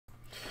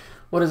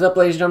What is up,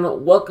 ladies and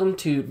gentlemen? Welcome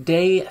to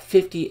day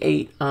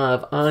 58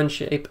 of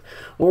OnShape.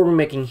 What we're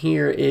making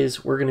here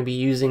is we're going to be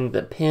using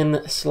the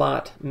pin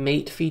slot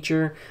mate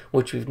feature,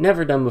 which we've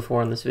never done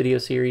before in this video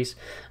series,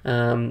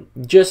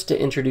 just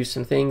to introduce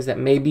some things that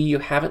maybe you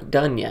haven't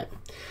done yet.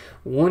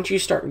 Once you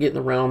start getting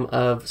the realm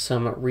of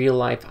some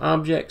real-life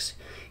objects,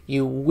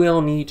 you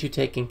will need to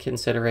take in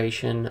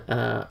consideration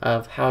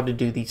of how to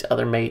do these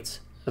other mates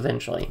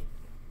eventually.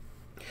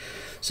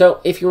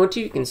 So if you want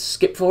to, you can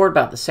skip forward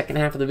about the second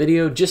half of the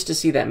video just to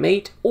see that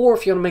mate, or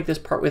if you want to make this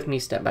part with me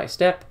step by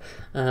step,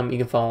 you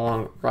can follow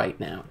along right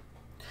now.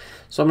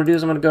 So what I'm going to do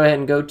is I'm going to go ahead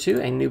and go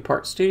to a new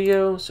part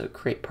studio, so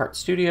create part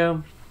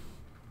studio,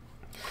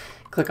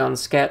 click on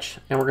sketch,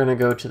 and we're going to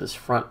go to this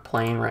front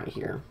plane right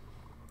here.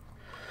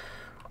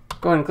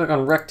 Go ahead and click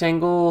on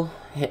rectangle,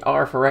 hit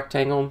R for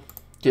rectangle,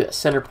 do that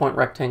center point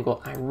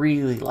rectangle. I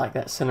really like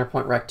that center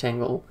point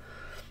rectangle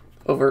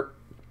over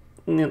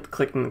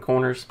clicking the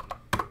corners.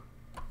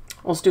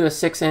 Let's do a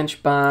 6"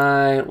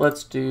 by,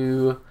 let's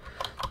do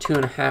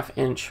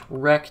 2.5"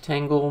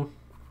 rectangle,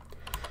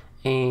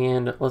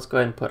 and let's go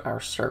ahead and put our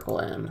circle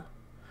in.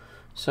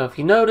 So if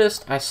you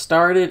noticed, I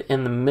started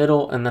in the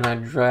middle and then I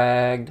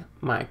dragged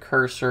my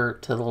cursor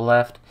to the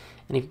left,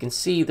 and if you can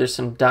see, there's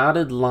some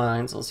dotted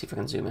lines. Let's see if I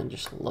can zoom in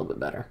just a little bit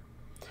better.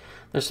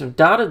 There's some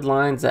dotted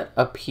lines that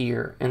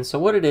appear, and so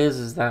what it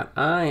is that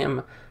I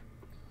am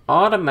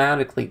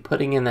automatically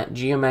putting in that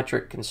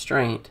geometric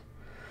constraint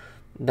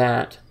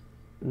that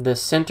the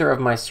center of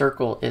my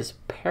circle is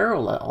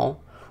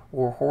parallel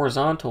or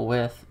horizontal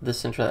with the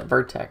center of that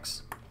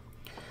vertex.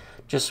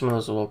 Just some of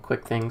those little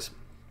quick things.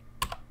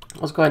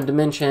 Let's go ahead and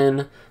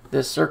dimension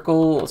this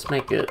circle. Let's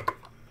make it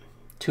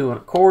 2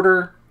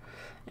 1/4.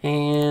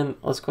 And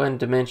let's go ahead and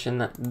dimension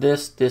that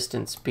this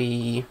distance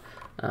be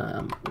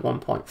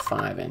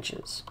 1.5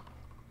 inches.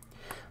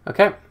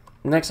 Okay,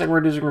 next thing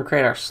we're going to do is we're going to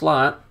create our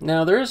slot.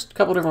 Now there's a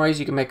couple different ways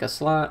you can make a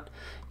slot.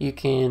 You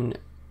can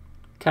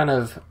kind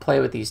of play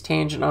with these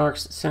tangent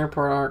arcs, center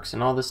point arcs,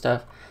 and all this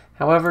stuff.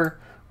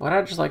 However, what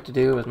I just like to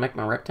do is make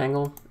my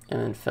rectangle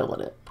and then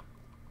fillet it.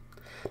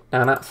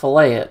 Now, not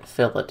fillet it,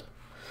 fillet.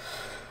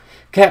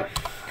 Okay,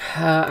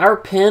 our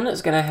pin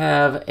is going to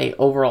have a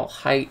overall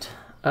height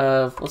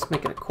of, let's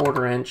make it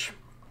 1/4 inch.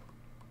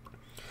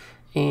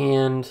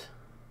 And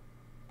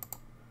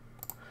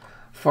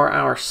for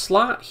our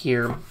slot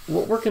here,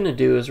 what we're going to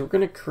do is we're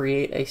going to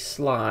create a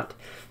slot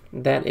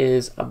that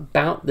is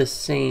about the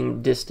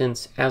same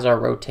distance as our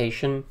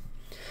rotation.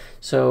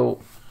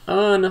 So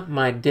on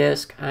my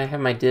disc, I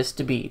have my disc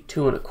to be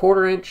 2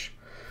 1/4 inch.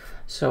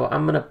 So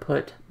I'm going to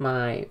put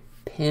my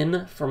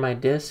pin for my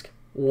disc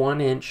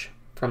 1 inch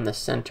from the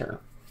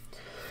center.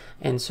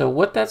 And so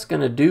what that's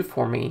going to do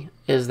for me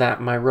is that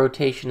my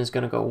rotation is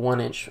going to go 1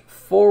 inch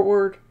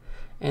forward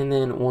and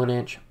then 1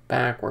 inch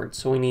backward.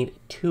 So we need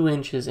 2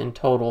 inches in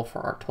total for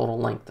our total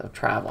length of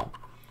travel.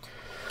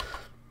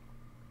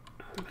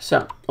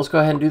 So let's go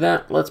ahead and do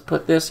that. Let's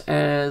put this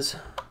as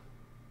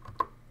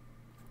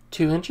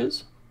 2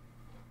 inches.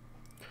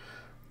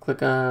 Click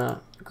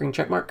green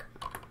check mark.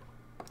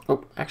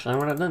 Oh, actually,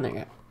 we're not done there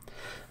yet.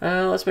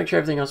 Let's make sure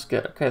everything else is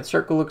good. Okay, the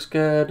circle looks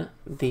good.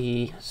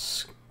 The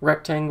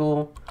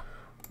rectangle,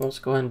 let's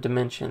go ahead and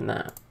dimension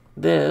that.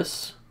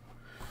 This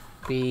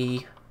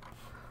be,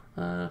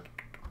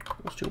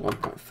 let's do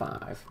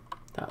 1.5.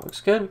 That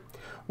looks good.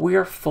 We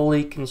are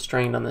fully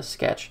constrained on this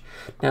sketch.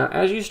 Now,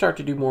 as you start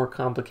to do more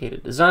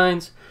complicated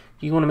designs,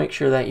 you want to make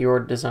sure that your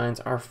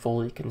designs are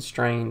fully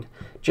constrained,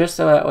 just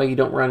so that way you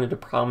don't run into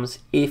problems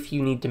if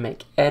you need to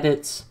make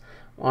edits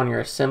on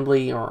your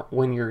assembly or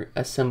when you're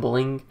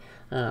assembling,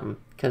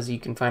 because you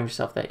can find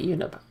yourself that you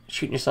end up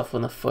shooting yourself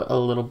in the foot a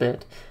little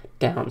bit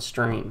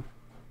downstream.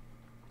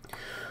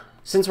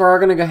 Since we're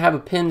going to have a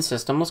pin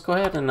system, let's go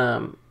ahead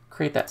and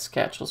create that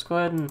sketch. Let's go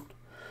ahead and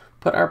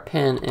put our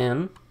pin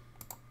in.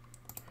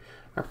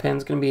 Our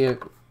pin's going to be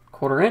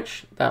 1/4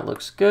 inch. That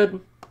looks good.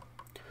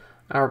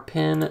 Our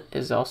pin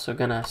is also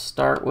going to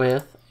start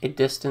with a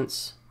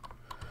distance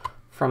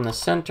from the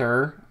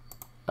center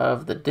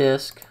of the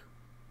disc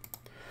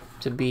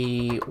to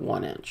be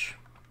 1 inch.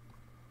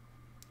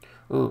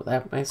 Ooh,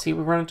 that might see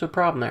we run into a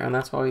problem there, and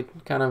that's why we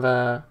kind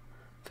of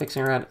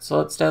fixing around it. So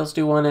let's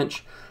do 1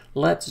 inch.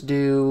 Let's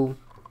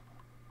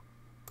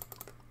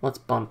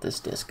bump this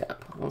disc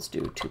up. Let's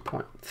do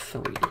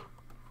 2.3.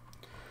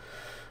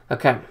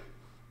 Okay.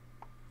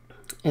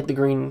 Hit the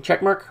green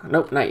check mark.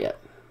 Nope, not yet.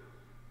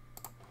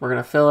 We're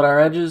going to fillet our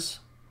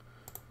edges.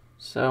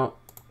 So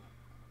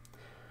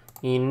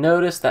you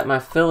notice that my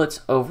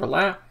fillets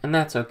overlap, and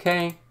that's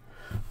okay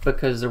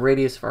because the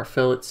radius of our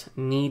fillets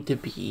need to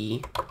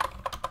be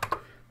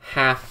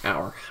half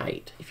our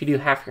height. If you do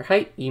half your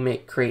height, you may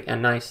create a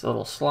nice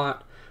little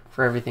slot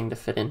for everything to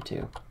fit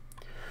into.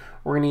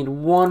 We're going to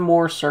need one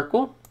more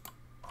circle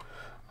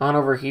on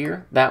over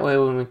here. That way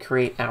when we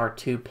create our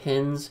 2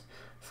 pins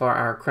for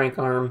our crank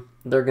arm,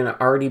 they're going to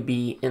already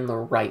be in the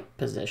right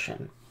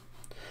position.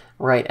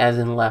 Right as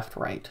in left,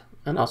 right,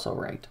 and also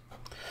right.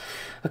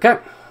 Okay,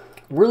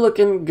 we're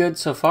looking good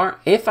so far.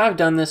 If I've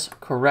done this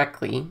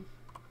correctly,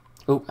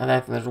 Oh,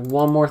 there's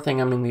one more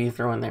thing I'm going to need to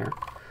throw in there.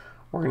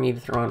 We're going to need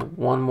to throw in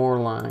one more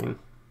line.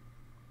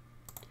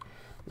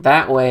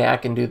 That way I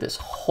can do this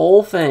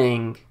whole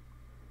thing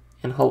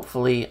in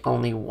hopefully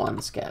only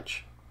one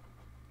sketch.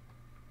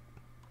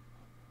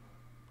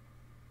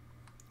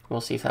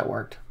 We'll see if that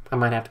worked. I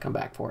might have to come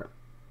back for it.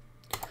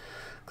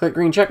 Click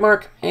green check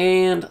mark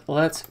and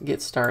let's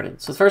get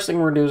started. So the first thing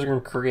we're going to do is we're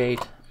going to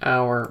create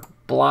our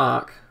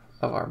block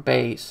of our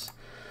base,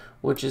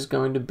 which is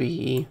going to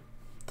be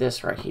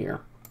this right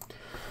here.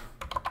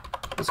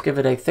 Let's give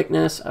it a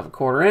thickness of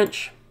 1/4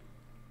 inch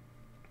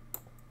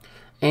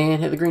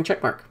and hit the green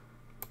check mark.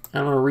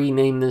 I'm going to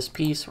rename this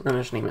piece. We're going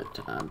to just name it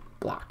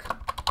block.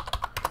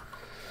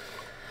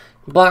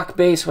 Block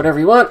base, whatever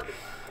you want.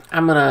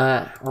 I'm going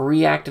to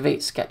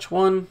reactivate sketch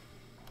 1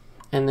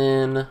 and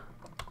then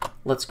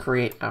let's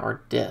create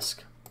our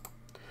disk.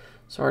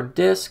 So our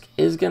disk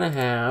is going to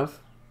have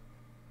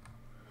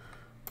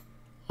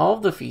all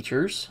of the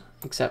features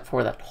except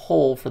for that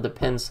hole for the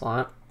pin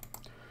slot.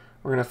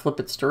 We're going to flip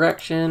its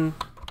direction,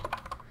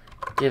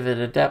 give it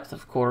a depth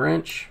of 1/4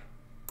 inch.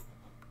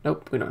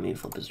 Nope, we don't need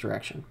to flip its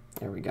direction.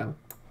 There we go.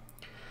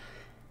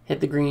 Hit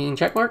the green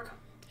check mark,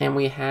 and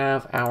we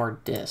have our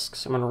disk.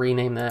 So I'm going to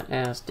rename that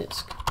as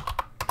disk.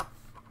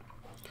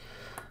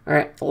 All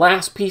right, the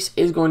last piece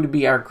is going to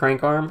be our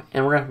crank arm,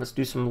 and we're going to have to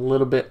do some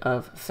little bit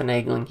of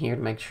finagling here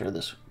to make sure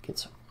this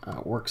gets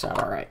works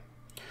out all right.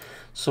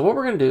 So what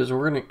we're going to do is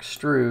we're going to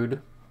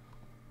extrude,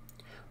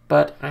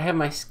 but I have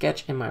my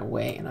sketch in my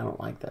way, and I don't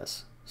like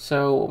this.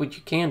 So what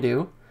you can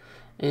do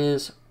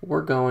is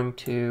we're going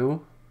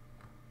to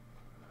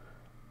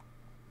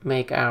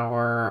make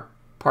our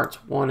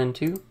parts 1 and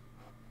 2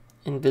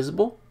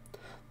 invisible.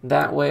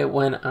 That way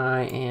when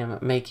I am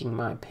making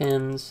my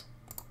pins,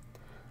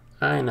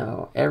 I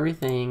know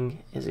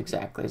everything is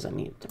exactly as I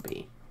need it to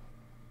be.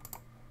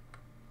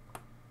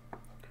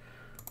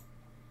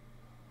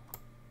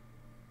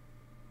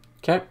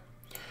 Okay,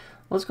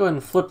 let's go ahead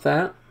and flip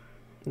that.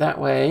 That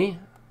way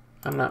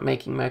I'm not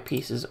making my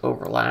pieces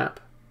overlap.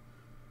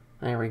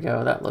 There we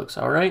go, that looks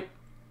all right.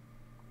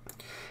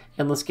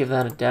 And let's give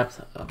that a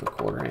depth of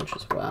 1/4 inch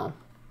as well.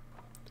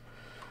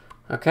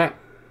 Okay.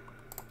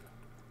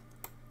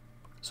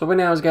 So we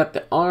now has got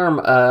the arm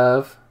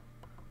of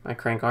my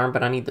crank arm,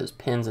 but I need those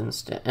pins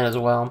instead as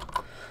well.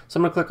 So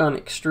I'm going to click on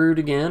extrude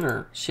again,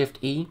 or Shift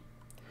E.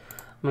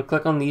 I'm going to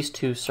click on these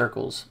 2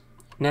 circles.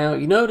 Now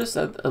you notice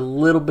that a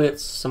little bit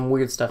some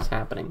weird stuff's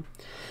happening.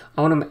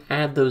 I want to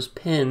add those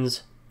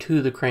pins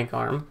to the crank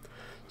arm.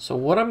 So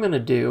what I'm going to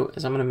do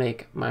is I'm going to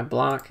make my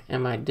block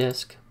and my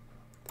disk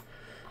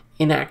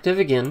inactive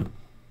again.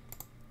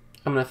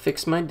 I'm going to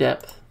fix my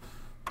depth,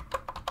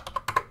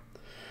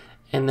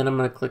 and then I'm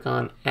going to click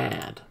on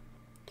add.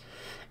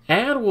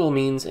 Add will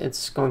means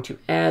it's going to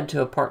add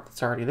to a part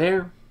that's already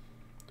there.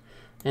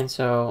 And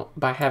so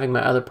by having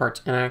my other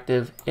parts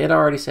inactive, it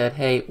already said,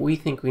 hey, we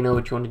think we know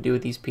what you want to do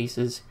with these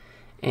pieces,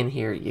 and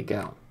here you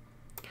go.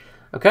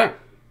 Okay,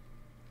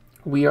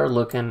 we are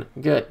looking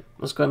good.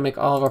 Let's go ahead and make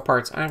all of our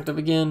parts active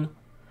again.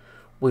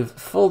 We've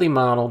fully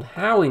modeled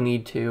how we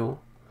need to.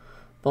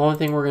 The only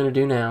thing we're going to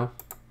do now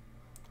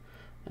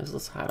is,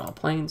 let's hide all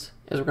planes,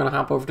 is we're going to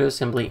hop over to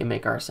assembly and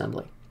make our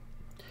assembly.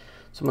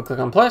 So I'm going to click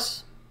on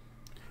plus.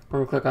 We're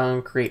going to click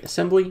on create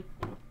assembly.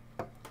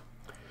 And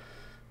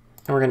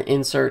we're going to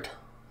insert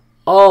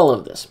all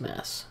of this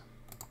mess.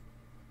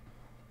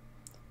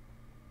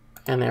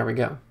 And there we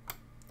go.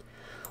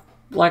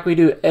 Like we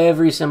do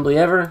every assembly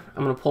ever,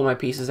 I'm going to pull my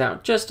pieces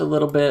out just a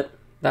little bit.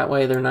 That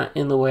way they're not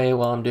in the way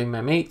while I'm doing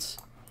my mates.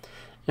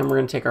 And we're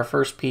going to take our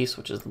first piece,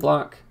 which is the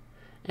block,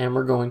 and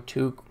we're going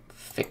to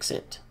fix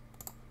it.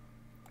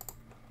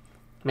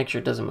 Make sure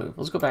it doesn't move.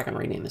 Let's go back and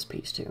rename this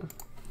piece too.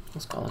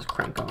 Let's call this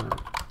crank arm.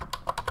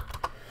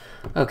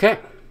 Okay.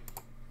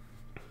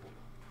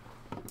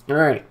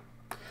 Alright.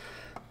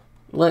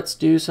 Let's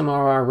do some of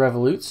our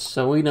revolutes.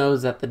 So we know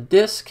that the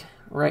disk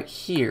right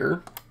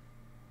here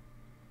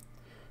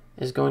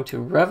is going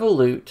to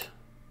revolute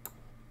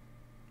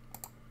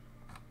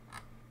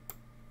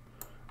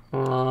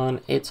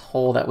on its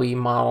hole that we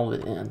modeled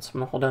it in. So I'm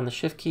going to hold down the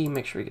shift key,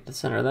 make sure we get to the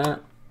center of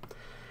that.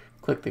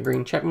 Click the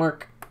green check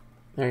mark.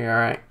 There you are. All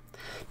right.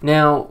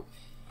 Now,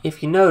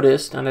 if you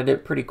noticed, and I did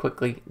it pretty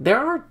quickly, there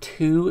are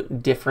 2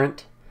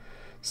 different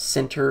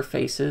center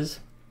faces.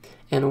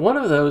 And one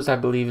of those, I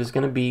believe, is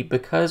going to be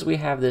because we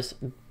have this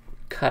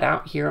cut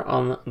out here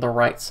on the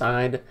right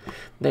side,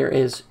 there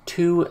is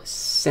 2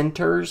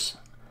 centers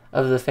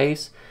of the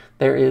face.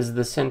 There is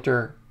the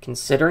center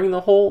considering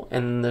the hole,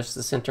 and there's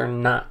the center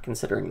not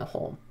considering the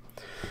hole.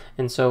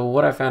 And so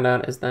what I found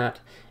out is that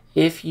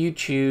if you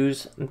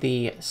choose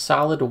the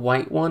solid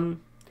white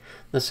one,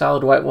 the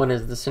solid white one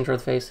is the center of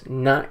the face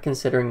not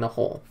considering the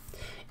hole.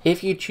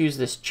 If you choose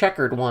this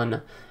checkered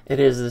one, it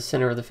is the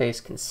center of the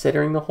face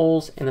considering the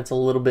holes, and it's a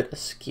little bit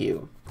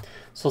askew.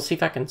 So we'll see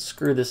if I can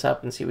screw this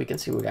up and see we can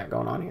see what we got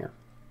going on here.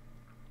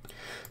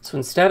 So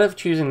instead of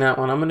choosing that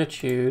one, I'm going to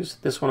choose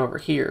this one over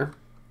here.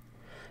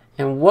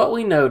 And what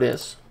we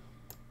notice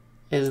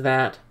is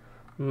that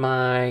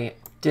my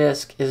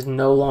disk is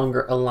no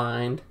longer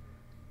aligned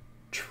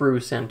true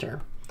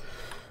center.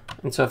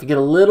 And so if you get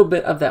a little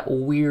bit of that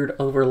weird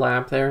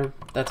overlap there,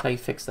 that's how you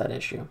fix that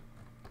issue.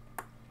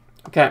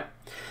 Okay,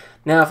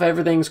 now if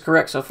everything's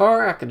correct so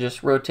far, I could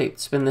just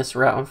spin this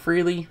around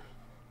freely.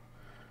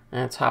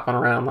 And it's hopping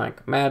around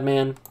like a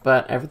madman,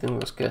 but everything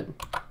looks good.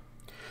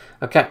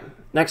 Okay,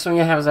 next one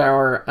you have is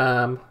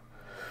our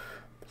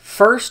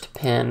first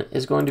pin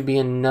is going to be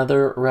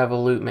another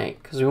revolute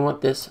mate, because we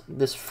want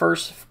this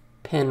first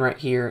pin right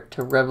here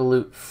to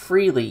revolute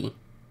freely,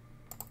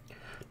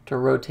 to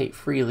rotate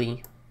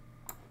freely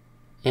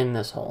in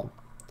this hole.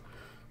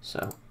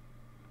 So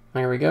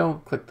there we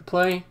go, click the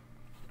play,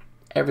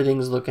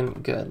 everything's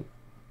looking good.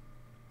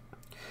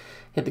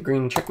 Hit the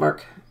green check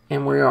mark,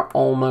 and we are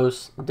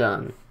almost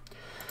done.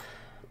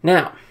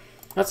 Now,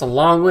 that's a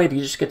long way to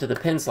just get to the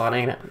pin slot,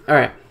 ain't it? All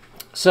right,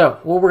 so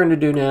what we're going to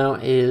do now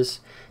is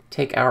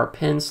take our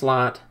pin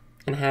slot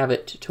and have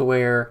it to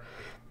where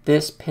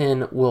this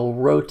pin will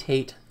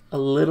rotate a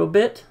little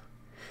bit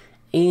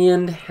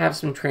and have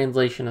some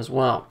translation as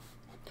well.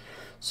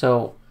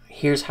 So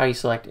here's how you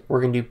select it.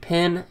 We're going to do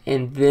pin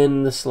and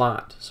then the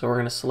slot. So we're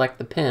going to select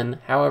the pin.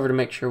 However, to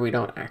make sure we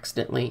don't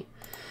accidentally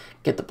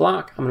get the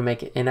block, I'm going to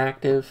make it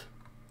inactive.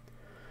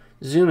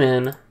 Zoom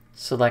in,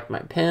 select my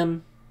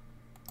pin,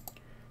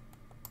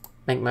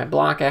 make my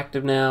block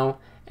active now,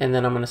 and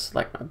then I'm going to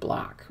select my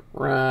block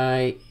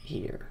right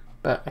here.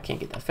 But I can't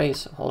get that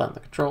face, so hold down the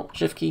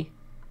Control-Shift key.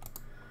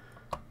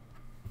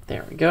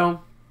 There we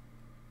go.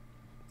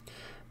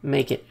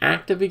 Make it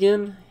active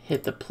again,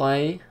 hit the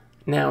play.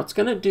 Now it's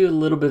going to do a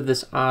little bit of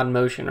this odd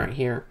motion right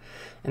here,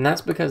 and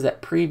that's because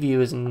that preview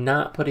is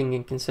not putting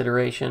in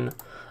consideration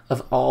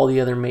of all the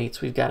other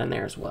mates we've got in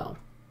there as well.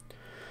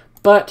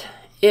 But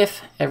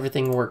if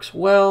everything works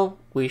well,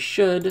 we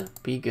should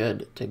be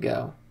good to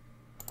go.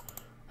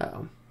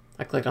 Uh-oh,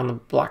 I clicked on the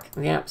block.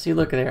 Yeah, see,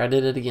 look there, I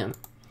did it again.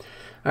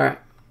 All right,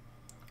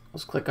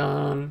 let's click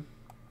on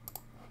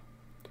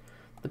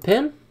the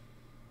pin.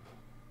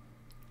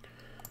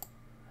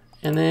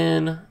 And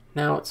then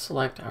now let's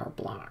select our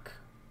block.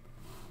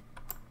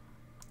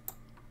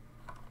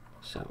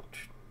 So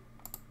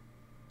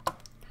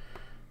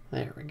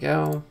there we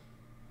go.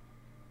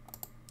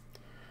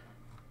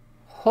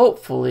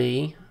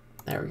 Hopefully,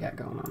 there we got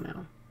going on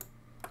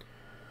now.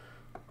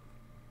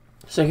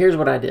 So here's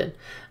what I did.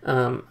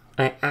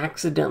 I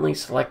accidentally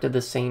selected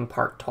the same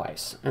part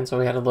twice. And so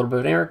we had a little bit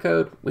of error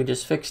code. We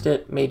just fixed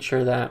it, made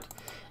sure that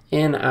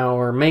in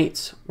our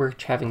mates, we're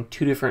having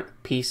two different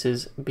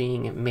pieces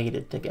being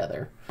mated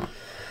together.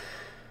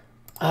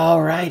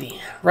 Alrighty,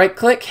 right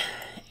click,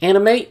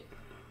 animate,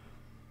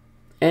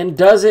 and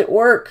does it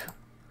work?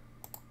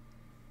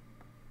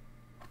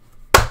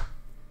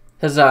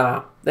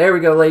 Huzzah! There we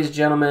go, ladies and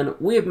gentlemen.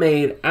 We have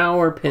made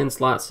our pin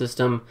slot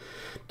system.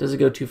 Does it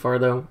go too far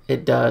though?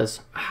 It does.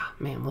 Ah,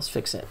 man, let's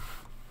fix it.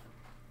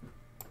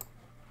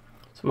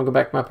 So I'm gonna go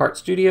back to my part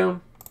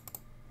studio.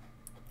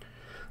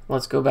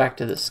 Let's go back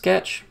to the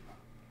sketch.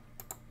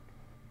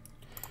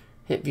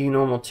 Hit view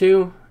normal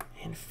 2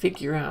 and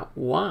figure out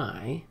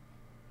why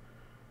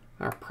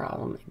our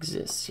problem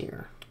exists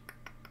here.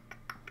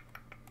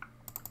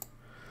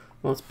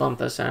 Let's bump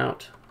this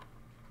out.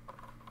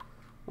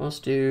 Let's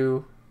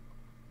do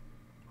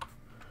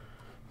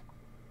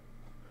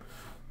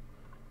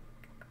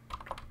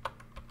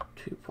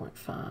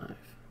 2.5.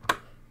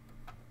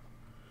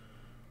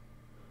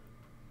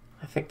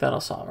 I think that'll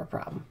solve our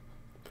problem.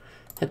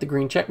 Hit the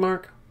green check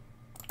mark,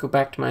 go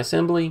back to my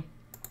assembly,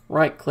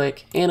 right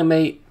click,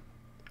 animate,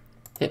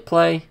 hit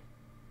play.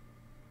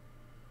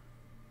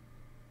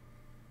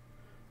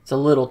 It's a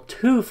little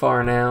too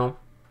far now,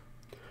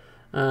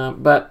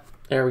 but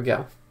there we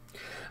go.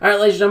 All right,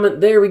 ladies and gentlemen,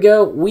 there we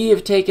go. We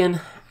have taken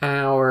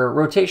our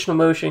rotational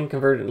motion,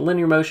 converted to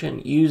linear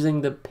motion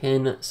using the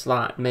pin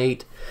slot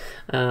mate.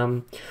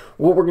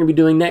 What we're going to be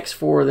doing next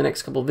for the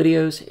next couple of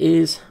videos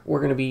is we're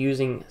going to be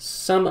using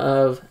some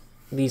of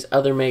these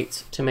other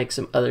mates to make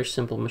some other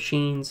simple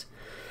machines.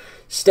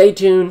 Stay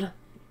tuned.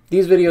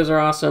 These videos are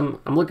awesome.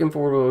 I'm looking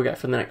forward to what we got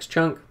for the next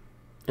chunk.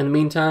 In the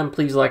meantime,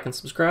 please like and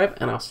subscribe,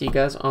 and I'll see you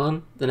guys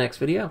on the next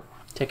video.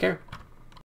 Take care.